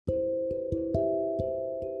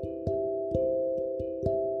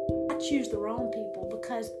choose the wrong people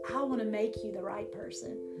because I want to make you the right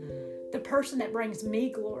person. The person that brings me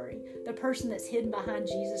glory, the person that's hidden behind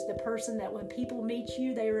Jesus, the person that when people meet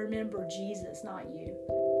you, they remember Jesus, not you.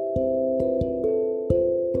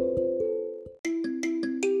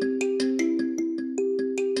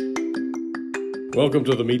 Welcome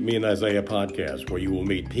to the Meet Me in Isaiah podcast, where you will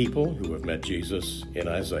meet people who have met Jesus in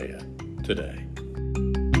Isaiah today.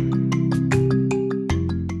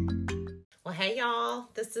 Well, hey y'all,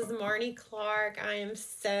 this is Marnie Clark. I am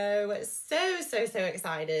so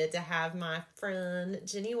excited to have my friend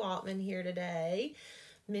Jenny Waltman here today.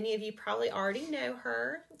 Many of you probably already know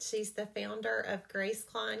her. She's the founder of Grace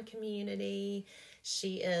Klein Community.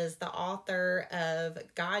 She is the author of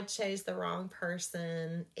God Chose the Wrong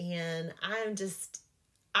Person. And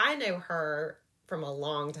I know her from a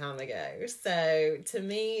long time ago. So to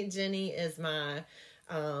me, Jenny is my,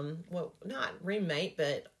 not roommate,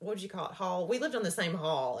 but what would you call it? Hall. We lived on the same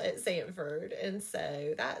hall at Sanford. And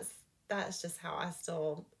so that's just how I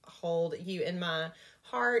still hold you in my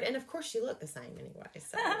heart. And of course you look the same anyway.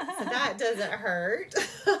 So that doesn't hurt.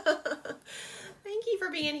 Thank you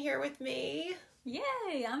for being here with me.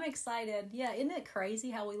 Yay, I'm excited. Yeah, isn't it crazy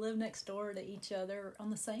how we live next door to each other on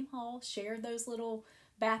the same hall, shared those little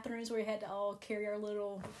bathrooms where we had to all carry our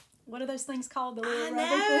little, what are those things called? The little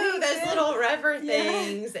little rubber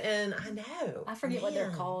things. And I know. I forget what they're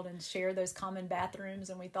called, and share those common bathrooms,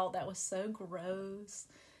 and we thought that was so gross.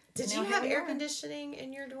 Did you have air conditioning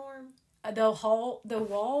in your dorm? The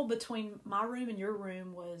wall between my room and your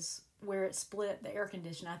room was where it split the air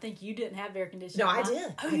conditioning. I think you didn't have air conditioning. No, I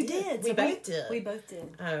did. Oh, you did. We both did. We both did.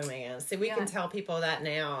 Oh, man. See, we can tell people that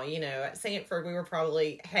now. You know, at Sanford, we were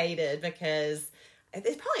probably hated because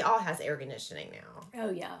it probably all has air conditioning now. Oh,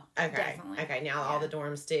 yeah. Okay. Definitely. Okay, now all the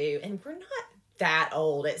dorms do. And we're not that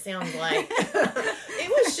old. It sounds like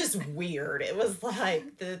it was just weird. It was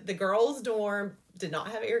like the girls' dorm did not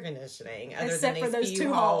have air conditioning other Except than for these those few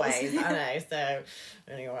two hallways. halls. I know. So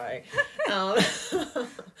anyway,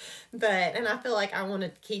 and I feel like I want to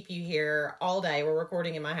keep you here all day. We're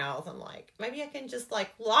recording in my house. I'm like, maybe I can just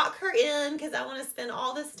like lock her in because I want to spend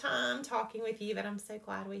all this time talking with you. But I'm so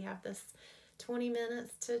glad we have this 20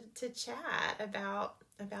 minutes to chat about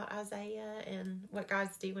Isaiah and what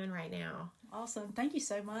God's doing right now. Awesome. Thank you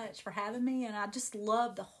so much for having me. And I just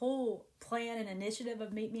love the whole plan and initiative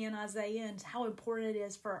of Meet Me in Isaiah and how important it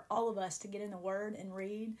is for all of us to get in the Word and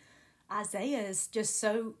read. Isaiah is just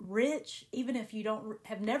so rich. Even if you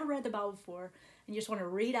have never read the Bible before and you just want to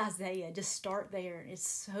read Isaiah, just start there. It's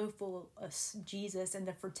so full of Jesus and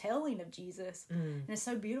the foretelling of Jesus. And it's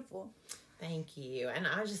so beautiful. Thank you. And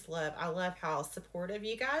I love how supportive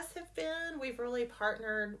you guys have been. We've really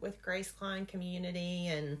partnered with Grace Klein Community,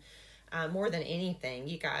 and more than anything,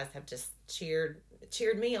 you guys have just cheered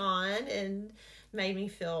me on and made me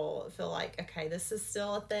feel like, okay, this is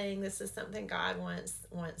still a thing. This is something God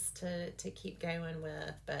wants to keep going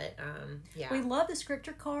with. But yeah. We love the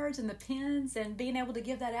scripture cards and the pens and being able to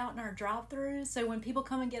give that out in our drive-thrus. So when people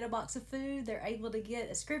come and get a box of food, they're able to get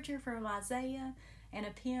a scripture from Isaiah and a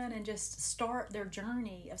pen and just start their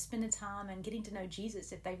journey of spending time and getting to know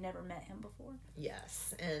Jesus if they've never met him before.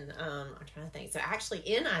 Yes. And I'm trying to think. So actually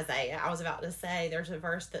in Isaiah, I was about to say there's a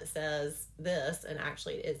verse that says this, and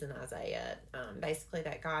actually it is in Isaiah, basically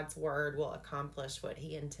that God's word will accomplish what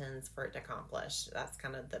he intends for it to accomplish. That's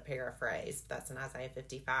kind of the paraphrase. That's in Isaiah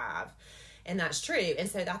 55. And that's true. And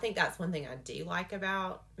so I think that's one thing I do like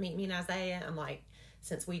about Meet Me in Isaiah. I'm like,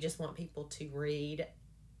 since we just want people to read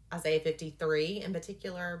Isaiah 53 in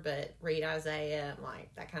particular, but read Isaiah, I'm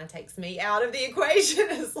like, that kind of takes me out of the equation.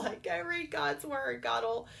 It's like, go read God's word.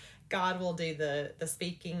 God will do the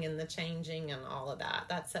speaking and the changing and all of that.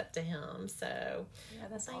 That's up to him. So yeah,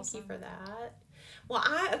 that's thank awesome. you for that. Well,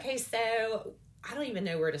 so I don't even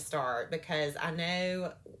know where to start because I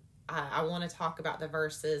know I want to talk about the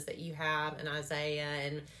verses that you have in Isaiah,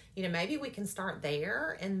 and maybe we can start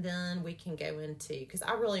there and then we can go into, because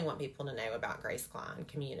I really want people to know about Grace Klein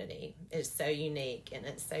Community. It's so unique and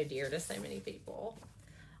it's so dear to so many people.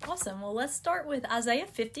 Awesome. Well, let's start with Isaiah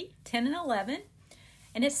 50, 10 and 11.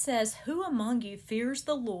 And it says, "Who among you fears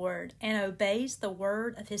the Lord and obeys the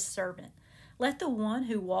word of his servant? Let the one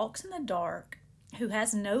who walks in the dark, who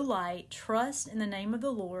has no light, trust in the name of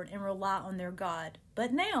the Lord and rely on their God.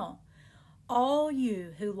 But now, all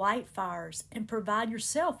you who light fires and provide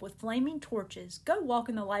yourself with flaming torches, go walk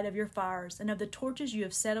in the light of your fires and of the torches you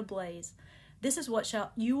have set ablaze. This is what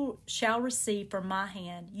you shall receive from my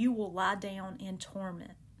hand. You will lie down in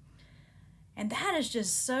torment." And that is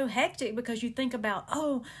just so hectic because you think about,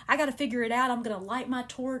 oh, I got to figure it out. I'm going to light my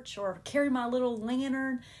torch or carry my little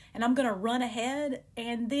lantern and I'm going to run ahead.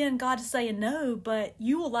 And then God is saying, no, but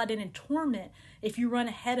you will lie in torment if you run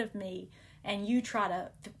ahead of me and you try to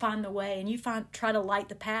find the way and you try to light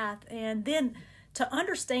the path. And then to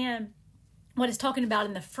understand what it's talking about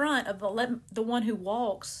in the front of the one who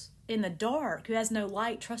walks in the dark, who has no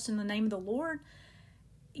light, trust in the name of the Lord.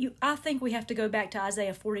 I think we have to go back to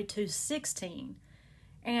Isaiah 42:16.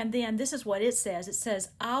 And then this is what it says. It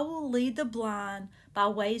says, I will lead the blind by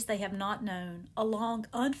ways they have not known. Along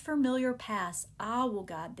unfamiliar paths, I will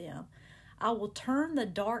guide them. I will turn the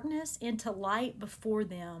darkness into light before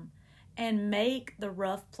them and make the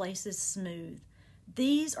rough places smooth.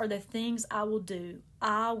 These are the things I will do.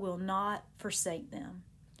 I will not forsake them.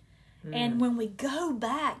 And when we go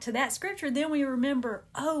back to that scripture, then we remember,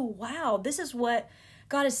 oh, wow, this is what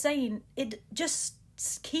God is saying. It just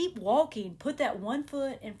keep walking. Put that one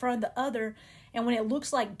foot in front of the other. And when it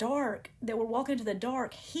looks like dark, that we're walking into the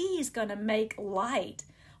dark, He's going to make light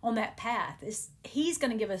on that path. He's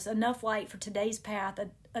going to give us enough light for today's path,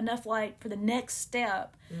 enough light for the next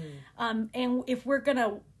step. And if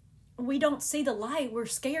we don't see the light, we're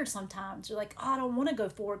scared sometimes. You're like, oh, I don't want to go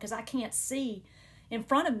forward because I can't see in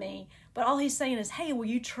front of me. But all He's saying is, hey, will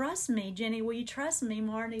you trust me, Jenny? Will you trust me,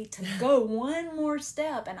 Marnie, to go one more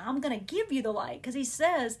step and I'm going to give you the light? Because He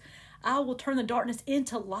says, I will turn the darkness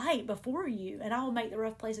into light before you and I will make the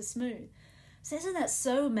rough places smooth. So isn't that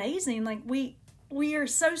so amazing? Like we are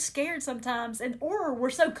so scared sometimes, or we're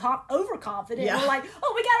so overconfident. Yeah. We're like,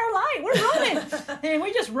 oh, we got our light. We're running. And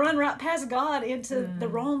we just run right past God into the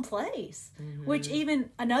wrong place. Which even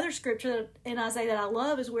another scripture in Isaiah that I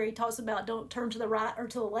love is where He talks about don't turn to the right or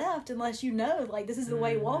to the left unless you know, like, this is the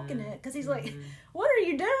way walking it. Because He's like, what are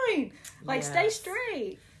you doing? Like, stay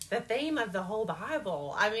straight. The theme of the whole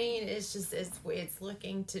Bible, I mean, it's just, it's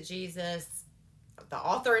looking to Jesus, the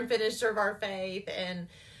author and finisher of our faith. And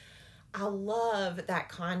I love that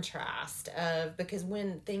contrast of, because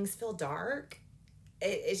when things feel dark,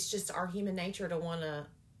 it's just our human nature to want to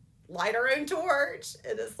light our own torch.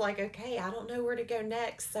 And it's like, okay, I don't know where to go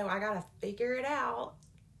next, so I got to figure it out.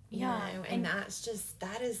 You know, and that's just,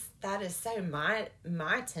 that is so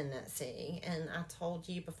my tendency. And I told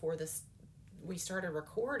you before we started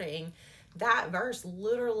recording, that verse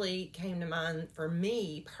literally came to mind for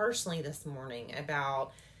me personally this morning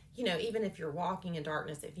about, you know, even if you're walking in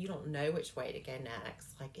darkness, if you don't know which way to go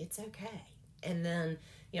next, like, it's okay. And then,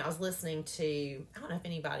 you know, I was listening to, I don't know if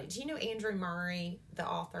anybody, do you know Andrew Murray, the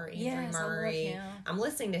author, Andrew Murray? I love him. I'm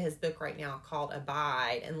listening to his book right now called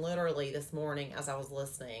Abide. And literally this morning, as I was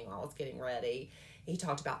listening, while I was getting ready, he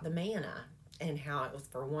talked about the manna and how it was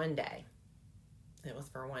for one day. It was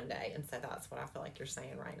for one day. And so that's what I feel like you're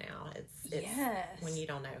saying right now. It's when you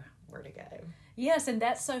don't know where to go. Yes, and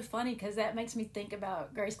that's so funny because that makes me think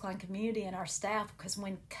about Grace Klein Community and our staff, because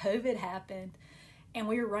when COVID happened and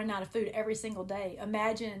we were running out of food every single day,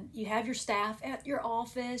 imagine you have your staff at your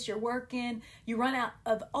office, you're working, you run out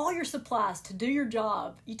of all your supplies to do your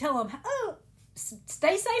job. You tell them, oh,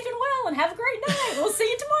 stay safe and well and have a great night. We'll see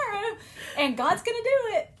you tomorrow. And God's going to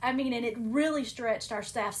do it. I mean, and it really stretched our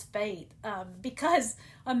staff's faith because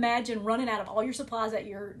imagine running out of all your supplies at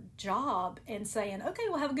your job and saying, okay,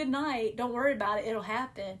 well, have a good night. Don't worry about it. It'll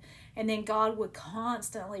happen. And then God would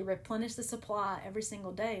constantly replenish the supply every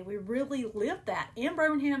single day. We really lived that in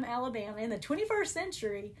Birmingham, Alabama, in the 21st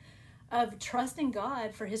century of trusting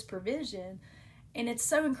God for His provision. And it's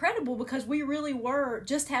so incredible because we really were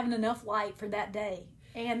just having enough light for that day.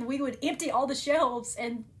 And we would empty all the shelves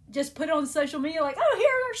and just put it on social media like, oh, here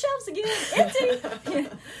are our shelves again,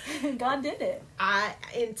 empty. And God did it.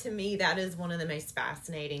 And to me, that is one of the most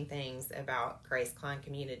fascinating things about Grace Klein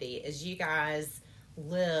Community is you guys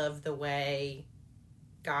live the way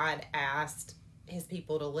God asked His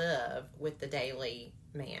people to live with the daily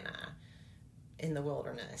manna in the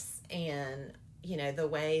wilderness. And you know, the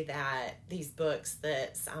way that these books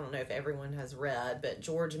that, I don't know if everyone has read, but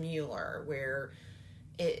George Mueller, where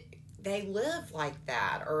they live like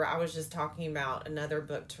that. Or I was just talking about another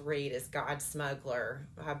book to read is God's Smuggler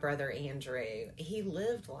by Brother Andrew. He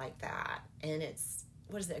lived like that. And it's,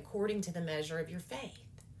 according to the measure of your faith.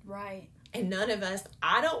 Right. And none of us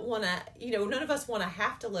want to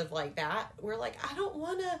have to live like that. We're like, I don't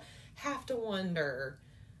want to have to wonder.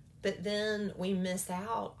 But then we miss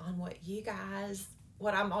out on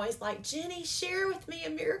what I'm always like, Jenny, share with me a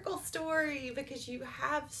miracle story because you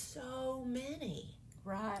have so many.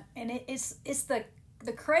 Right. And it's the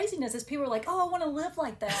craziness is people are like, oh, I want to live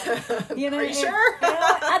like that. You know, are you sure?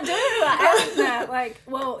 I do. I ask that. Like,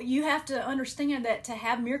 well, you have to understand that to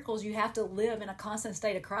have miracles, you have to live in a constant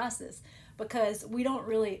state of crisis, because we don't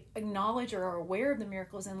really acknowledge or are aware of the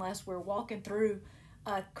miracles unless we're walking through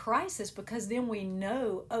a crisis, because then we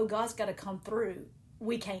know, oh, God's got to come through.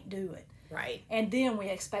 We can't do it. Right. And then we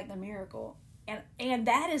expect the miracle. And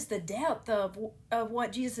that is the depth of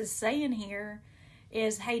what Jesus is saying here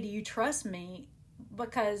is, hey, do you trust me?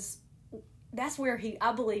 Because that's where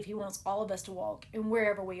I believe he wants all of us to walk, and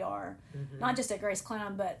wherever we are, not just at Grace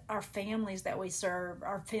Climb, but our families that we serve,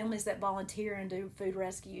 our families that volunteer and do food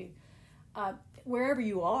rescue, wherever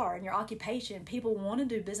you are in your occupation. People want to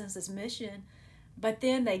do business as mission, but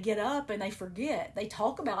then they get up and they forget. They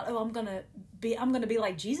talk about, oh, I'm gonna be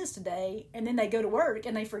like Jesus today, and then they go to work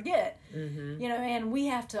and they forget. And we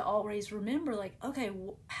have to always remember, like, okay,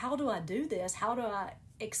 how do I do this? How do I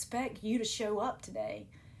expect you to show up today?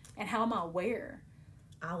 And how am I aware?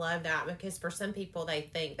 I love that, because for some people, they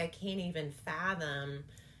think they can't even fathom,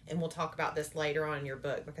 and we'll talk about this later on in your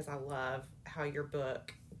book, because I love how your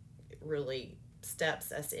book really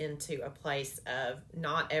steps us into a place of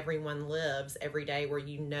not everyone lives every day where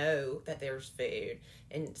you know that there's food.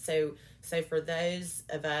 And so for those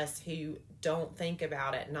of us who don't think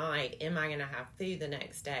about at night, am I going to have food the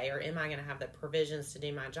next day, or am I going to have the provisions to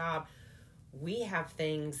do my job? We have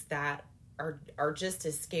things that are just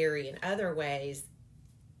as scary in other ways,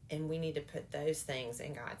 and we need to put those things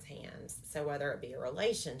in God's hands. So whether it be a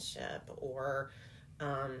relationship or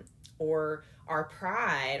our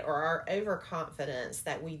pride or our overconfidence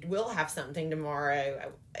that we will have something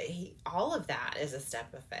tomorrow, all of that is a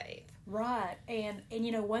step of faith. Right. And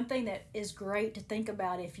one thing that is great to think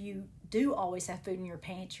about if you do always have food in your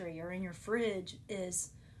pantry or in your fridge is,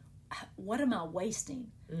 what am I wasting?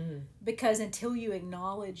 Because until you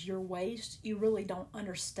acknowledge your waste, you really don't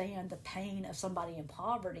understand the pain of somebody in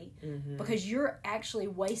poverty, because you're actually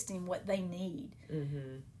wasting what they need.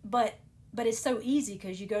 But it's so easy,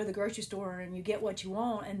 because you go to the grocery store and you get what you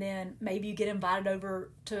want, and then maybe you get invited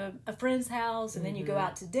over to a friend's house, and then you go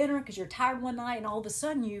out to dinner because you're tired one night, and all of a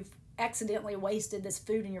sudden you've accidentally wasted this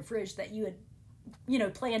food in your fridge that you had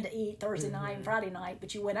planned to eat Thursday night and Friday night,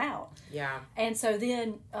 but you went out. Yeah. And so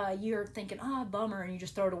then you're thinking, bummer, and you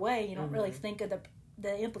just throw it away. You don't really think of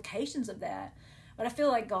the implications of that. But I feel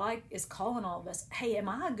like God is calling all of us, hey, am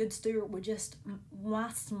I a good steward with just my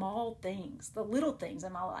small things, the little things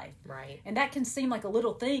in my life? Right. And that can seem like a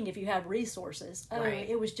little thing if you have resources. Oh, right.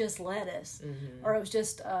 It was just lettuce, or it was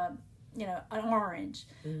just an orange.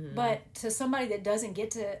 But to somebody that doesn't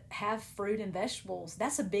get to have fruit and vegetables,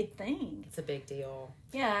 that's a big thing. It's a big deal.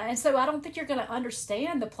 Yeah, and so I don't think you're going to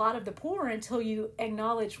understand the plight of the poor until you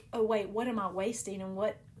acknowledge, oh, wait, what am I wasting, and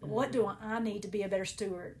what do I need to be a better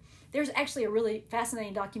steward? There's actually a really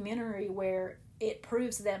fascinating documentary where it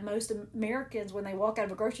proves that most Americans, when they walk out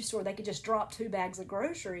of a grocery store, they could just drop 2 bags of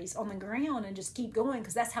groceries on the ground and just keep going,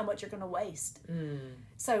 because that's how much you're going to waste.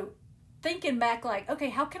 So thinking back, like, okay,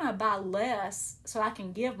 how can I buy less so I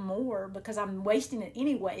can give more, because I'm wasting it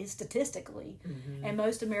anyway, statistically. And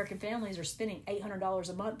most American families are spending $800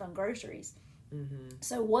 a month on groceries.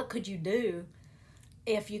 So what could you do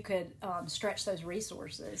if you could stretch those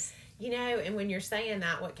resources? And when you're saying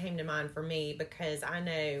that, what came to mind for me, because I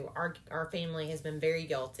know our family has been very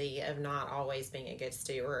guilty of not always being a good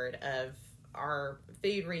steward of our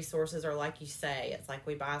food resources, or like you say, it's like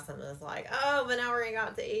we buy something that's like, oh, but now we're going to go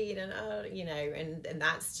out to eat, and and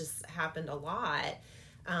that's just happened a lot.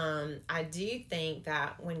 I do think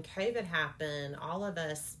that when COVID happened, all of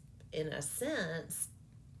us, in a sense,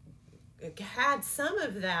 had some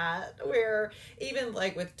of that, where even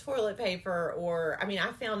like with toilet paper,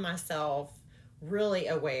 I found myself really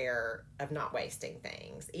aware of not wasting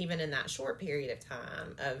things, even in that short period of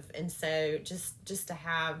time and so just to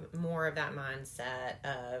have more of that mindset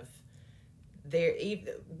of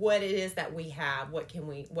what it is that we have, what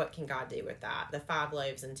can God do with that? The 5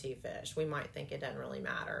 loaves and 2 fish. We might think it doesn't really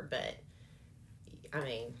matter, but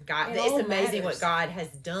God, it's amazing what God has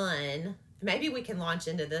done. Maybe we can launch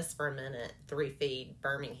into this for a minute, 3 Feed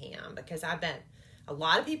Birmingham, because I bet a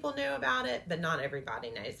lot of people know about it, but not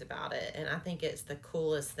everybody knows about it. And I think it's the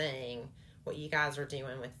coolest thing, what you guys are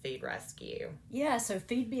doing with food rescue. Yeah, so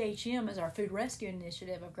Feed BHM is our food rescue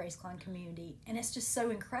initiative of Grace Climb Community. And it's just so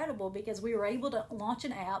incredible, because we were able to launch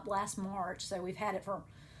an app last March. So we've had it for,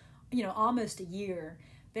 almost a year.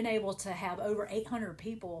 Been able to have over 800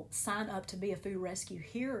 people sign up to be a food rescue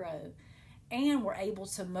hero. And we're able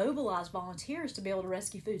to mobilize volunteers to be able to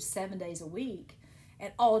rescue food 7 days a week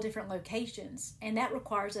at all different locations. And that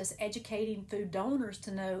requires us educating food donors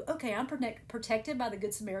to know, okay, I'm protected by the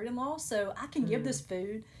Good Samaritan law, so I can give this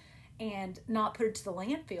food and not put it to the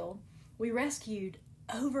landfill. We rescued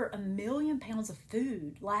over 1 million pounds of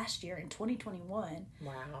food last year in 2021.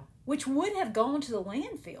 Wow. Which would have gone to the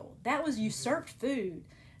landfill. That was usurped food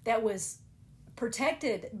that was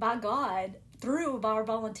protected by God through our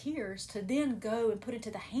volunteers to then go and put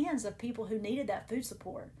into the hands of people who needed that food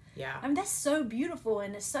support. Yeah. I mean, that's so beautiful,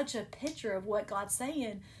 and it's such a picture of what God's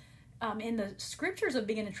saying in the scriptures of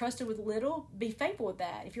being entrusted with little. Be faithful with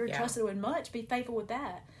that. If you're entrusted with much, be faithful with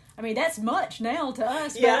that. I mean, that's much now to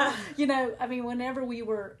us. Yeah. But, you know, I mean, whenever we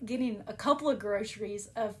were getting a couple of groceries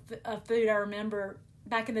of food, I remember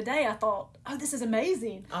back in the day, I thought, oh, this is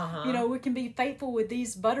amazing. You know, we can be faithful with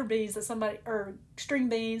these butter beans that somebody, or string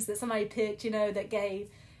beans that somebody picked, you know, that gave,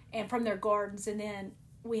 and from their gardens. And then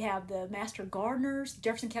we have the Master Gardeners,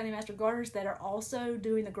 Jefferson County Master Gardeners, that are also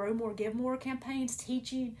doing the Grow More, Give More campaigns,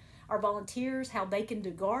 teaching our volunteers how they can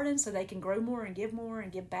do gardens so they can grow more and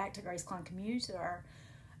give back to Grace Klein community, to our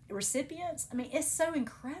recipients. I mean, it's so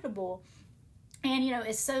incredible. And, you know,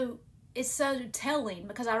 it's so telling,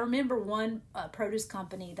 because I remember one produce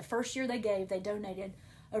company, the first year they donated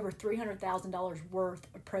over $300,000 worth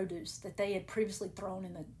of produce that they had previously thrown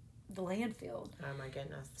in the landfill. Oh my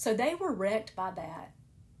goodness. So they were wrecked by that.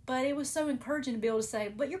 But it was so encouraging to be able to say,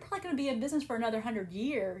 but you're probably going to be in business for another 100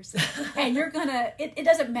 years. And you're going to, it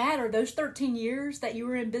doesn't matter, those 13 years that you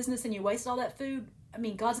were in business and you wasted all that food. I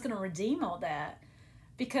mean, God's going to redeem all that.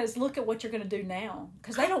 Because look at what you're going to do now.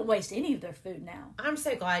 Because they don't waste any of their food now. I'm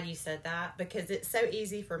so glad you said that, because it's so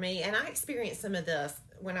easy for me. And I experienced some of this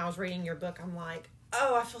when I was reading your book. I'm like,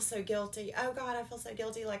 oh, I feel so guilty. Oh, God, I feel so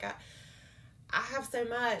guilty. Like, I have so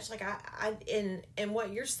much. Like, and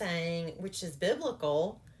what you're saying, which is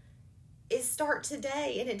biblical, is start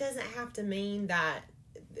today. And it doesn't have to mean that.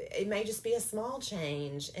 It may just be a small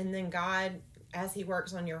change. And then God, as he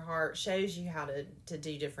works on your heart, shows you how to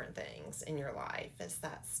do different things in your life. It's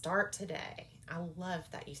that start today. I love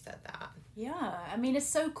that you said that. Yeah. I mean, it's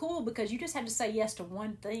so cool because you just have to say yes to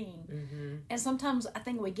one thing. Mm-hmm. And sometimes I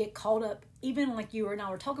think we get caught up, even like you and I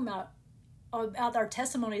were talking about our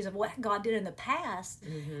testimonies of what God did in the past,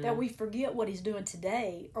 mm-hmm. that we forget what he's doing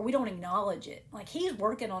today, or we don't acknowledge it. Like, he's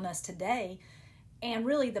working on us today. And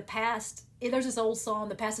really the past, there's this old song,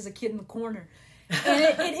 the past is a kid in the corner.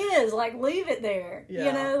 And it is like, leave it there. Yeah.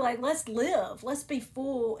 You know, like, let's live, let's be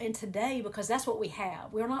full in today, because that's what we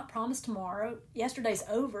have. We're not promised tomorrow. Yesterday's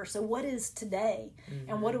over. So what is today?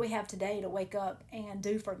 Mm-hmm. And what do we have today to wake up and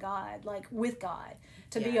do for God, like with God,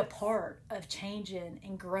 to be a part of changing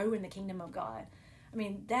and growing the kingdom of God? I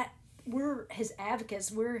mean, that we're his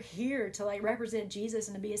advocates. We're here to like represent Jesus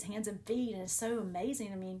and to be his hands and feet. And it's so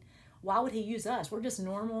amazing. I mean, why would he use us? We're just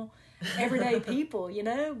normal, everyday people, you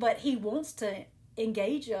know, but he wants to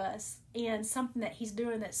engage us in something that he's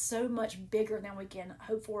doing that's so much bigger than we can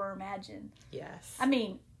hope for or imagine. Yes. I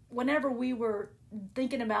mean, whenever we were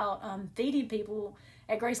thinking about feeding people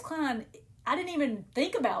at Grace Klein, I didn't even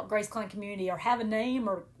think about Grace Klein Community or have a name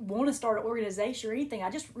or want to start an organization or anything.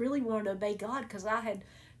 I just really wanted to obey God, because I had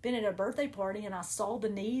been at a birthday party and I saw the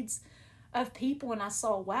needs of people, and I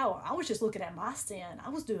saw, wow, I was just looking at my sin. I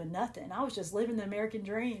was doing nothing. I was just living the American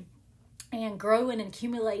dream and growing and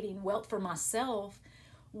accumulating wealth for myself,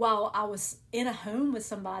 while I was in a home with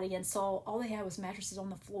somebody and saw all they had was mattresses on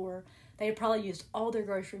the floor. They had probably used all their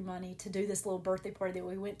grocery money to do this little birthday party that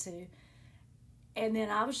we went to. And then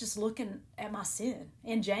I was just looking at my sin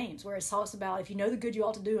in James, where it talks about, if you know the good you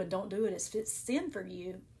ought to do and don't do it, it's sin for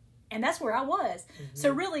you. And that's where I was. Mm-hmm.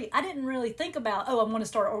 So really, I didn't really think about, I want to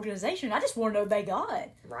start an organization. I just wanted to obey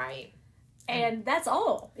God. Right. And that's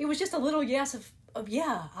all. It was just a little yes of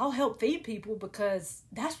I'll help feed people, because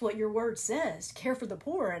that's what your word says. Care for the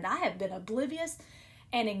poor. And I have been oblivious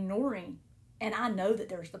and ignoring. And I know that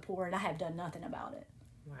there's the poor, and I have done nothing about it.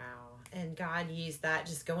 Wow. And God used that,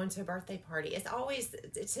 just going to a birthday party. It's always,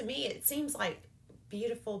 to me, it seems like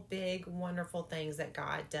beautiful, big, wonderful things that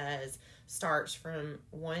God does starts from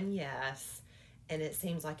one yes, and it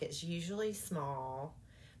seems like it's usually small.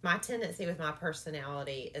 My tendency with my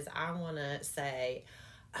personality is I want to say,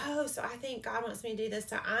 oh, so I think God wants me to do this,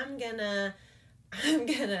 so I'm gonna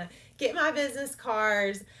get my business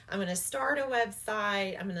cards, I'm gonna start a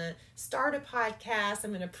website, I'm gonna start a podcast,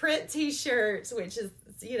 I'm gonna print t-shirts, which is,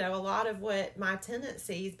 you know, a lot of what my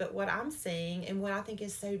tendencies. But what I'm seeing and what I think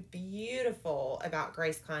is so beautiful about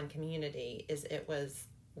Grace Klein Community is it was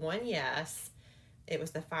one yes, it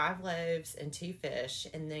was the 5 loaves and 2 fish,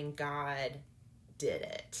 and then God did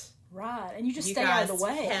it. Right. And you just stay out of the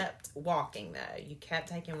way. You guys kept walking, though. You kept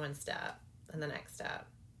taking one step and the next step,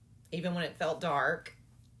 even when it felt dark.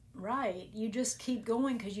 Right. You just keep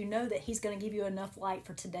going, because you know that he's going to give you enough light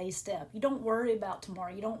for today's step. You don't worry about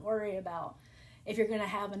tomorrow. You don't worry about if you're going to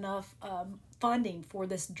have enough funding for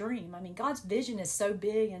this dream. I mean, God's vision is so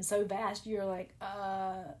big and so vast. You're like,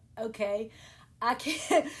 okay, I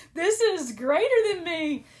can't, this is greater than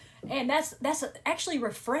me. And that's actually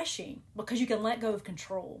refreshing because you can let go of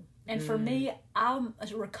control. And for me, I'm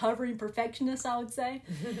a recovering perfectionist, I would say.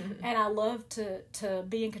 And I love to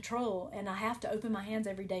be in control. And I have to open my hands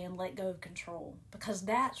every day and let go of control. Because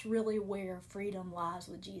that's really where freedom lies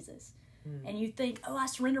with Jesus. And you think, I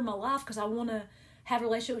surrender my life because I want to have a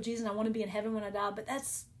relationship with Jesus and I want to be in heaven when I die. But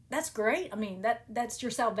that's great. I mean, that's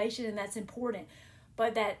your salvation and that's important.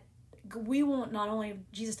 But that we want not only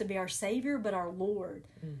Jesus to be our Savior, but our Lord.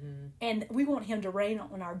 And we want Him to reign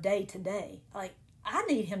on our day to day. Like, I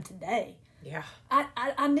need Him today. Yeah.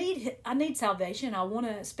 I need salvation. I want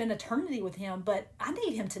to spend eternity with Him, but I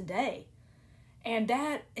need Him today. And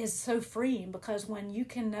that is so freeing because when you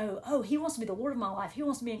can know, He wants to be the Lord of my life. He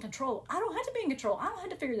wants to be in control. I don't have to be in control. I don't have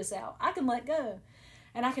to figure this out. I can let go.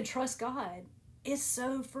 And I can trust God. It's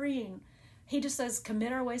so freeing. He just says,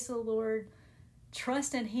 commit our ways to the Lord.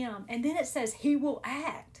 Trust in Him. And then it says He will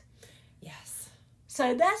act. Yes.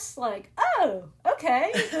 So that's like,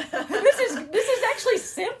 okay. This is actually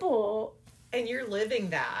simple. And you're living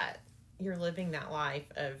that. You're living that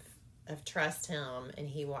life of trust Him and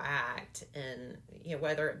He will act. And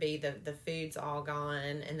whether it be the food's all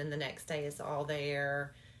gone and then the next day it's all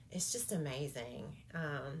there. It's just amazing.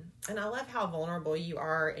 And I love how vulnerable you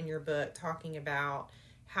are in your book talking about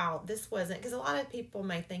how this wasn't, because a lot of people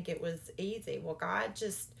may think it was easy. Well, God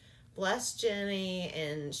just blessed Jenny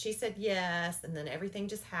and she said yes, and then everything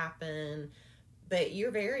just happened. But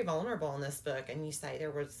you're very vulnerable in this book, and you say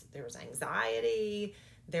there was anxiety,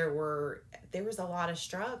 there was a lot of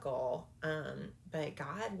struggle, but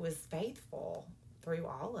God was faithful through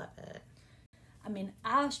all of it. I mean,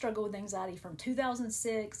 I struggled with anxiety from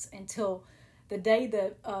 2006 until the day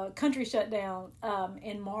the country shut down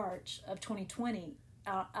in March of 2020.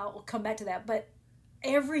 I'll come back to that. But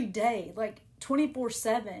every day, like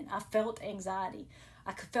 24/7, I felt anxiety.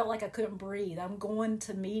 I felt like I couldn't breathe. I'm going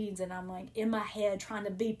to meetings and I'm like in my head trying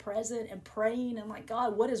to be present and praying. And like,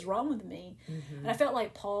 God, what is wrong with me? And I felt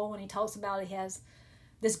like Paul when he talks about he has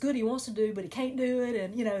this good he wants to do, but he can't do it.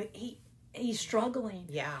 And, he's struggling.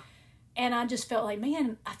 Yeah. And I just felt like,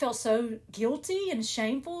 man, I felt so guilty and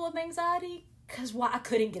shameful of anxiety because I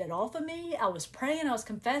couldn't get it off of me. I was praying, I was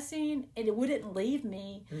confessing, and it wouldn't leave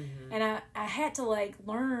me. And I had to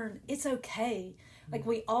learn it's okay. Like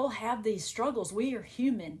we all have these struggles. We are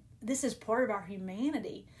human. This is part of our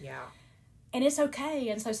humanity. Yeah. And it's okay.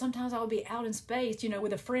 And so sometimes I'll be out in space,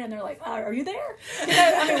 with a friend. They're like, are you there?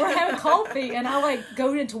 We're having coffee and I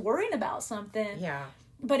go into worrying about something. Yeah.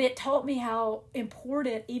 But it taught me how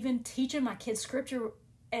important even teaching my kids scripture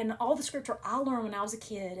and all the scripture I learned when I was a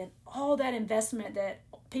kid and all that investment that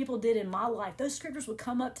people did in my life, those scriptures would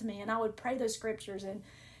come up to me and I would pray those scriptures. And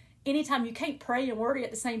anytime you can't pray and worry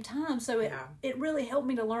at the same time. So it really helped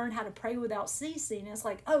me to learn how to pray without ceasing. It's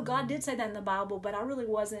like, God did say that in the Bible, but I really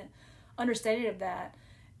wasn't understanding of that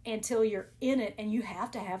until you're in it and you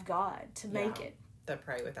have to have God to make it. The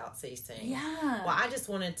pray without ceasing. Yeah. Well, I just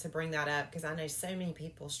wanted to bring that up because I know so many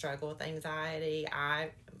people struggle with anxiety.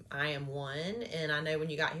 I am one, and I know when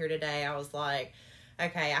you got here today, I was like,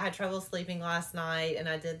 okay, I had trouble sleeping last night, and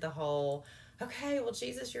I did the whole, okay, well,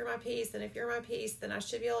 Jesus, you're my peace, and if you're my peace, then I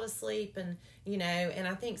should be able to sleep, and, and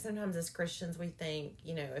I think sometimes as Christians, we think,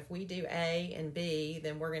 if we do A and B,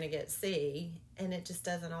 then we're going to get C, and it just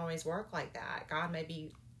doesn't always work like that. God may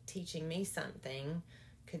be teaching me something.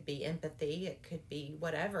 Could be empathy, it could be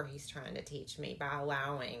whatever He's trying to teach me by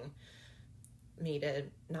allowing me to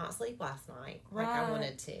not sleep last night like I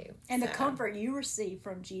wanted to. And the comfort you receive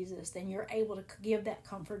from Jesus, then you're able to give that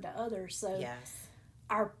comfort to others. So yes,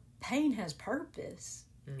 our pain has purpose.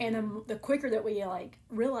 And the quicker that we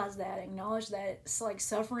realize that, acknowledge that, it's like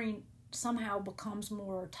suffering somehow becomes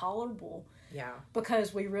more tolerable. Yeah.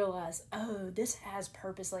 Because we realize, this has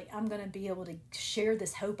purpose. Like, I'm going to be able to share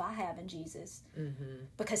this hope I have in Jesus.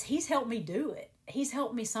 Because He's helped me do it. He's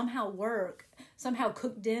helped me somehow work, somehow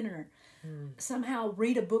cook dinner, somehow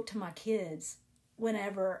read a book to my kids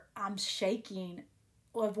whenever I'm shaking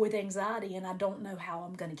with anxiety and I don't know how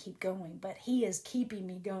I'm going to keep going. But He is keeping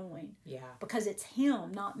me going. Yeah. Because it's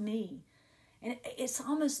Him, not me. And it's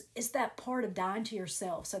that part of dying to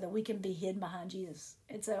yourself so that we can be hidden behind Jesus.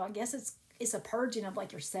 And so I guess it's a purging of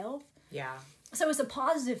yourself. Yeah. So it's a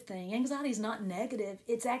positive thing. Anxiety is not negative.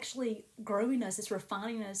 It's actually growing us. It's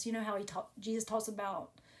refining us. You know how Jesus talks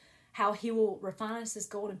about how He will refine us as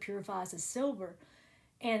gold and purify us as silver.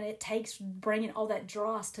 And it takes bringing all that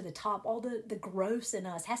dross to the top. All the gross in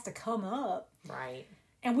us has to come up. Right.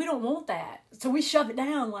 And we don't want that. So we shove it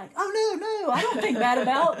down like, oh, no, I don't think bad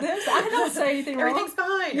about this. I don't say anything wrong. Everything's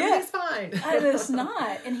fine. Yeah. Everything's fine. And it's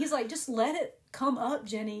not. And he's like, just let it come up,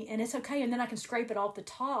 Jenny, and it's okay. And then I can scrape it off the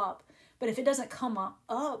top. But if it doesn't come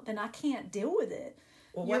up, then I can't deal with it.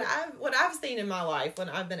 Well, what I've seen in my life when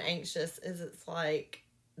I've been anxious is it's like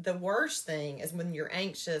the worst thing is when you're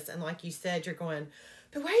anxious and like you said, you're going,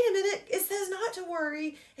 but wait a minute, it says not to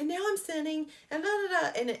worry, and now I'm sinning, and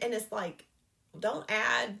and it's like, don't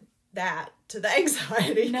add that to the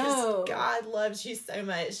anxiety. No. God loves you so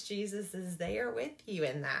much. Jesus is there with you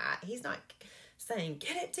in that. He's not saying,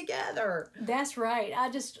 get it together. That's right.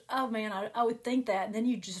 I would think that, and then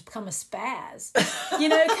you just become a spaz,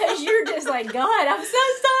 because you're just like, God, I'm so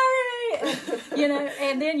sorry,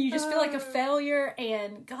 and then you just feel like a failure,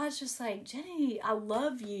 and God's just like, Jenny, I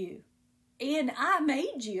love you, and I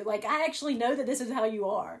made you. Like, I actually know that this is how you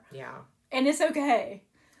are. Yeah. And it's okay.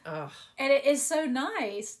 Ugh. And it is so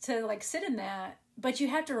nice to, like, sit in that, but you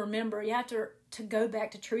have to remember, you have to go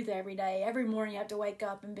back to truth every day. Every morning you have to wake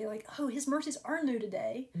up and be like, oh, his mercies are new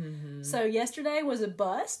today. Mm-hmm. So yesterday was a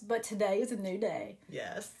bust, but today is a new day.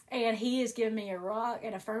 Yes. And he has given me a rock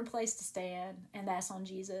and a firm place to stand, and that's on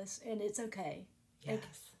Jesus. And it's okay. Yes.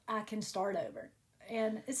 I can start over.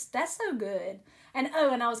 And that's so good. And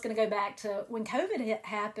I was going to go back to when COVID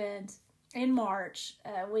happened in March.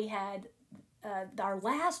 We had our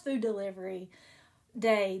last food delivery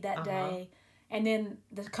day that day. And then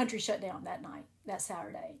the country shut down that night, that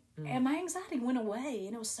Saturday. And my anxiety went away,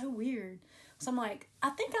 and it was so weird. So I'm like,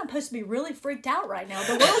 I think I'm supposed to be really freaked out right now.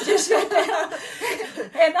 The world just shut down.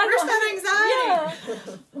 And where's that anxiety?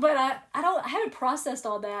 Yeah. But I haven't processed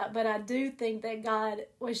all that, but I do think that God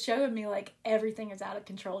was showing me, like, everything is out of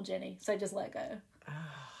control, Jenny. So just let go.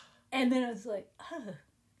 And then I was like, oh,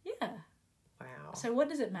 yeah. Wow. So what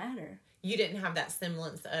does it matter? You didn't have that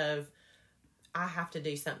semblance of, I have to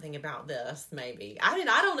do something about this, maybe. I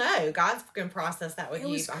don't know. God's going to process that with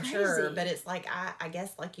you, I'm sure. But it's like, I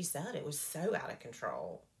guess, like you said, it was so out of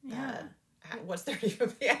control. Yeah. What's there to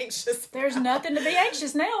even be anxious about? There's nothing to be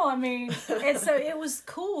anxious now. I mean, and so it was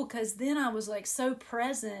cool because then I was, like, so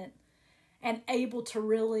present and able to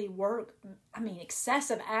really work,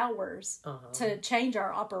 excessive hours to change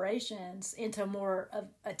our operations into more of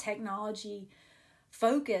a technology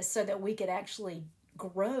focus so that we could actually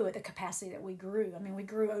grow at the capacity that we grew. We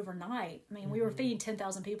grew overnight. We were feeding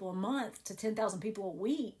 10,000 people a month to 10,000 people a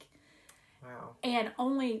week. Wow. And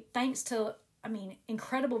only thanks to,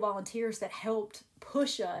 incredible volunteers that helped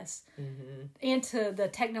push us into the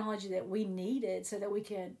technology that we needed so that we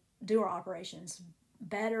could do our operations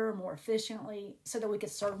better, more efficiently, so that we could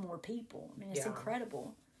serve more people. It's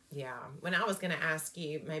incredible. Yeah. When I was going to ask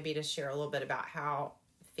you maybe to share a little bit about how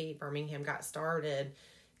Feed Birmingham got started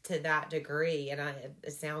to that degree, and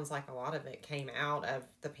it sounds like a lot of it came out of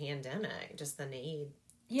the pandemic, just the need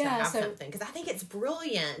to have something, because I think it's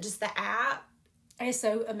brilliant, just the app. It's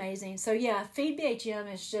so amazing. So yeah, Feed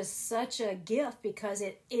BHM is just such a gift because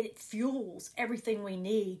it fuels everything we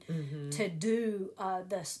need to do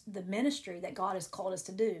the ministry that God has called us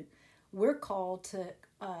to do. We're called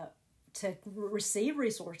to receive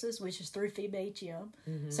resources, which is through Feed BHM,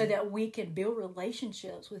 so that we can build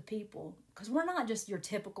relationships with people. Because we're not just your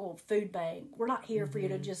typical food bank. We're not here for you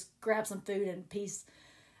to just grab some food and peace.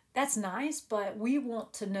 That's nice, but we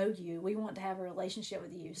want to know you. We want to have a relationship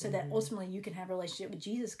with you so that ultimately you can have a relationship with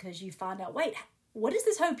Jesus, because you find out, wait, what is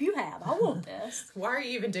this hope you have? I want this. Why are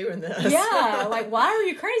you even doing this? Yeah, like, why are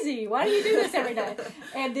you crazy? Why do you do this every day?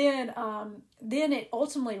 And then it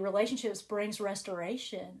ultimately, relationships brings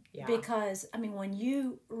restoration. Yeah. Because, when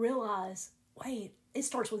you realize, wait, it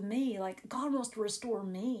starts with me. Like, God wants to restore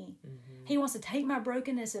me. He wants to take my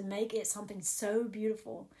brokenness and make it something so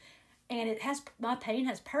beautiful. And my pain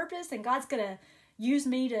has purpose, and God's going to use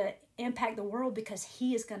me to impact the world because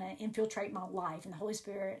He is going to infiltrate my life, and the Holy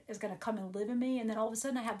Spirit is going to come and live in me. And then all of a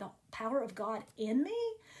sudden I have the power of God in me.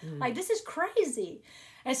 Like, this is crazy.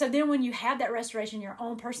 And so then when you have that restoration in your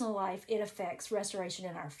own personal life, it affects restoration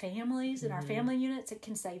in our families, in our family units. It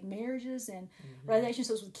can save marriages and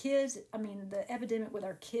relationships with kids. The epidemic with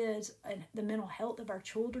our kids and the mental health of our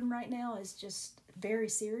children right now is just very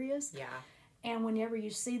serious. Yeah. And whenever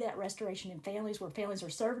you see that restoration in families, where families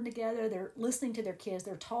are serving together, they're listening to their kids,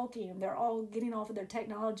 they're talking, they're all getting off of their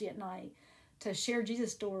technology at night to share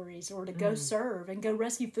Jesus stories or to go serve and go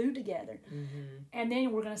rescue food together. And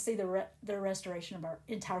then we're going to see the restoration of our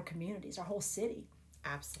entire communities, our whole city.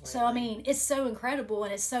 Absolutely. So, it's so incredible,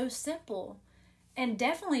 and it's so simple. And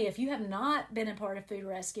definitely, if you have not been a part of Food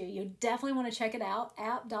Rescue, you definitely want to check it out,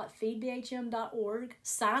 app.feedbhm.org.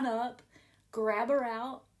 Sign up, grab a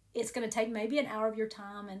route. it's going to take maybe an hour of your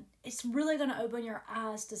time, and it's really going to open your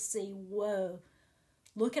eyes to see, whoa,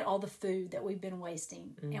 look at all the food that we've been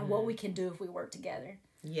wasting and what we can do if we work together.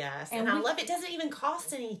 Yes. And I love it. It doesn't even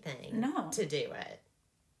cost anything to do it.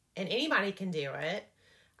 And anybody can do it.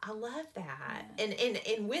 I love that. Yeah.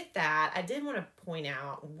 And with that, I did want to point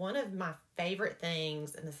out one of my favorite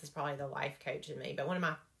things, and this is probably the life coach in me, but one of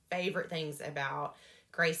my favorite things about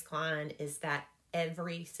Grace Klein is that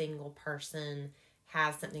every single person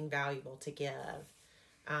has something valuable to give.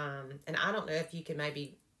 And I don't know if you can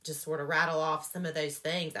maybe just sort of rattle off some of those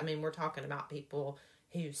things. I mean, we're talking about people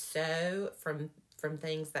who sew from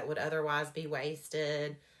things that would otherwise be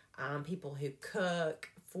wasted, people who cook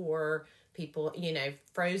for people,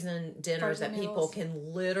 frozen dinners that meals. People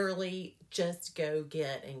can literally just go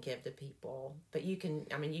get and give to people. But you can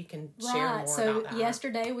share more about that.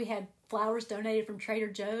 Yesterday we had flowers donated from Trader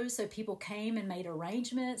Joe's, so people came and made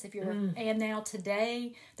arrangements. And now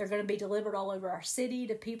today they're going to be delivered all over our city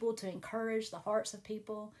to people to encourage the hearts of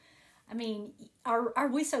people. I mean, our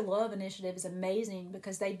We So Love initiative is amazing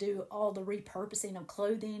because they do all the repurposing of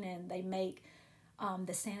clothing, and they make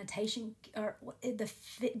the sanitation or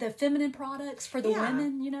the feminine products for the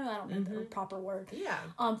women. I don't know the proper word. Yeah.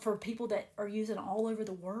 For people that are using all over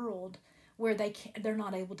the world, where they're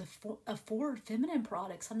not able to afford feminine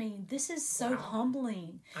products. I mean, this is so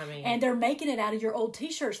humbling. And they're making it out of your old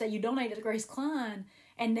T-shirts that you donated to Grace Klein,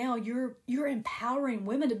 and now you're empowering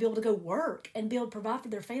women to be able to go work and be able to provide for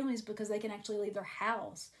their families because they can actually leave their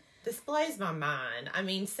house. This blows my mind. I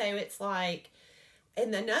mean, so it's like,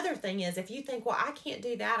 and another thing is, if you think, well, I can't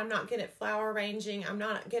do that, I'm not good at flower arranging, I'm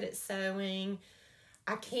not good at sewing,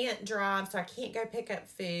 I can't drive, so I can't go pick up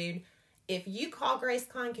food. If you call Grace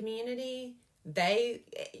Klein Community, they'll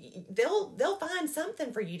find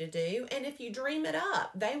something for you to do, and if you dream it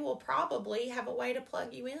up, they will probably have a way to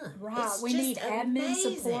plug you in. Right. We need admin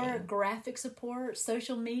support, graphic support,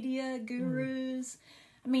 social media gurus.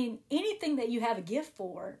 I mean, anything that you have a gift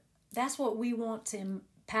for, that's what we want to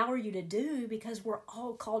empower you to do, because we're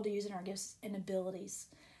all called to using our gifts and abilities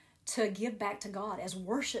to give back to God as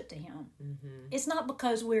worship to Him. It's not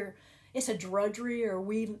because it's a drudgery or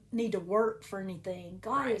we need to work for anything.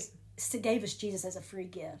 God gave us Jesus as a free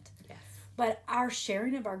gift. Yes. But our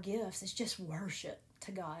sharing of our gifts is just worship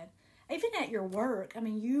to God. Even at your work, I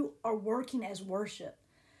mean, you are working as worship.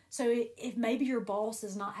 So if maybe your boss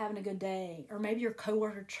is not having a good day, or maybe your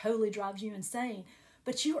coworker totally drives you insane,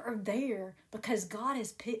 but you are there because God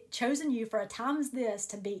has chosen you for a time as this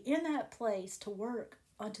to be in that place to work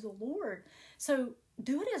unto the Lord. So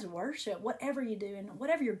do it as worship, whatever you do, and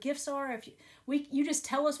whatever your gifts are. You just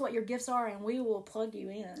tell us what your gifts are, and we will plug you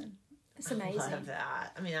in. It's amazing. I love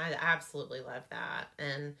that. I mean, I absolutely love that.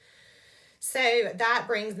 And so that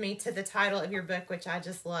brings me to the title of your book, which I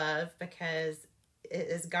just love, because it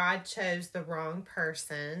is God Chose the Wrong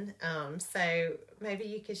Person. So maybe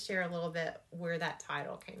you could share a little bit where that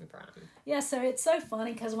title came from. Yeah, so it's so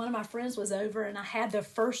funny because one of my friends was over, and I had the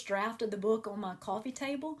first draft of the book on my coffee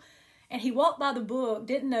table. And he walked by the book,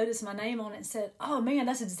 didn't notice my name on it, and said, "Oh, man,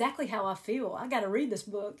 that's exactly how I feel. I got to read this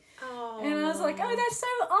book." Oh. And I was like, "Oh, that's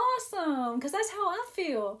so awesome," because that's how I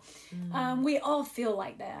feel. We all feel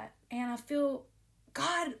like that. And I feel,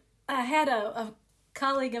 God, I had a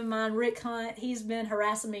colleague of mine, Rick Hunt. He's been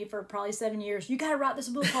harassing me for probably 7 years. You got to write this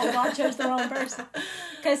book called God Chose the Wrong Person.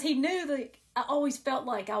 Because he knew that I always felt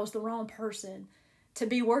like I was the wrong person to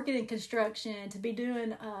be working in construction, to be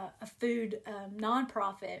doing a food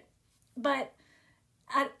nonprofit. But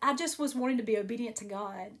I just was wanting to be obedient to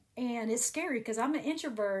God. And it's scary because I'm an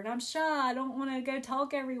introvert. I'm shy. I don't want to go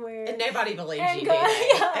talk everywhere. And nobody believes you.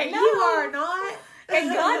 God, and you are not.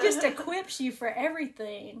 And God just equips you for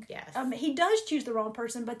everything. Yes. He does choose the wrong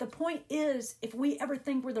person. But the point is, if we ever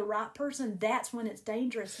think we're the right person, that's when it's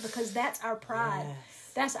dangerous, because that's our pride.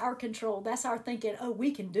 Yes. That's our control. That's our thinking, oh,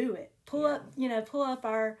 we can do it. Pull up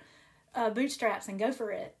our bootstraps and go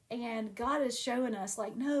for it. And God is showing us,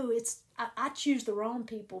 like, no, I choose the wrong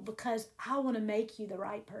people because I want to make you the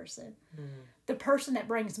right person. The person that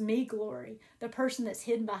brings me glory, the person that's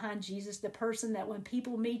hidden behind Jesus, the person that when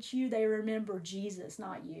people meet you, they remember Jesus,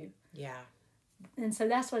 not you. Yeah. And so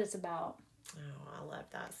that's what it's about. Oh, I love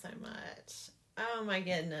that so much. Oh my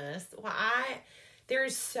goodness. Well,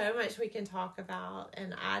 there's so much we can talk about,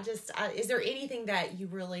 and is there anything that you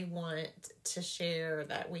really want to share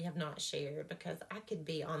that we have not shared? Because I could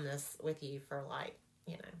be on this with you for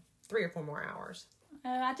 3 or 4 more hours.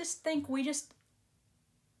 I just think we just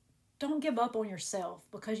don't give up on yourself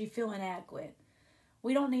because you feel inadequate.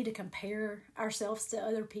 We don't need to compare ourselves to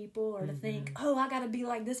other people or to think, oh, I got to be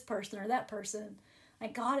like this person or that person.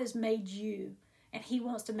 Like, God has made you, And He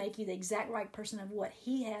wants to make you the exact right person of what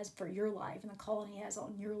He has for your life and the calling He has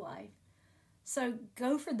on your life. So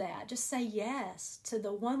go for that. Just say yes to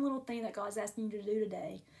the one little thing that God's asking you to do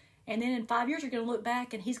today. And then in 5 years, you're going to look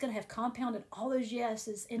back and He's going to have compounded all those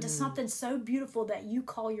yeses into something so beautiful that you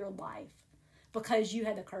call your life because you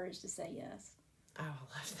had the courage to say yes. Oh,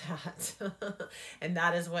 I love that. And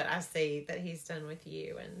that is what I see that He's done with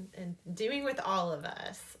you and doing with all of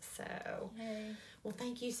us. So, well,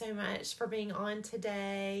 thank you so much for being on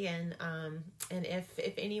today. And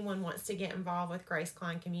if anyone wants to get involved with Grace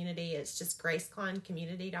Klein Community, it's just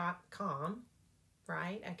graceklaincommunity.com,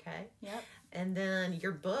 right? Okay. Yep. And then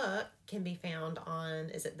your book can be found on,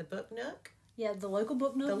 is it the Book Nook? Yeah, the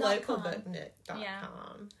localbooknook.com. The localbooknook.com. Yeah.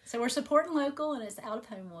 So we're supporting local, and it's out of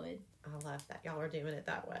Homewood. I love that y'all are doing it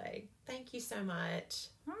that way. Thank you so much.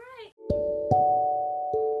 All right.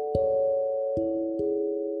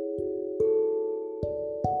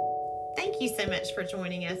 Thank you so much for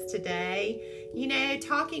joining us today. You know,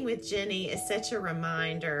 talking with Jenny is such a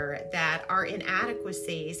reminder that our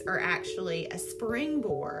inadequacies are actually a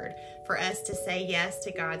springboard for us to say yes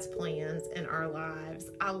to God's plans in our lives.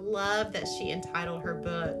 I love that she entitled her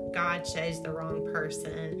book, God Chose the Wrong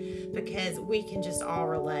Person, because we can just all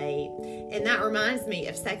relate. And that reminds me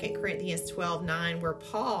of 2 Corinthians 12:9, where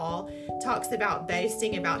Paul talks about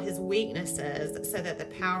boasting about his weaknesses so that the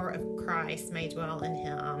power of Christ may dwell in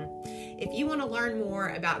him. If you want to learn more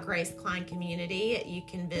about Grace Klein Community, you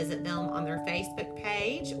can visit them on their Facebook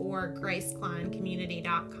page or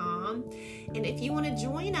graceklaincommunity.com. And if you want to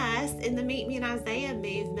join us in the Meet Me in Isaiah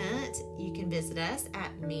movement, you can visit us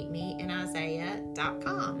at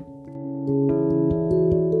meetmeinisaiah.com.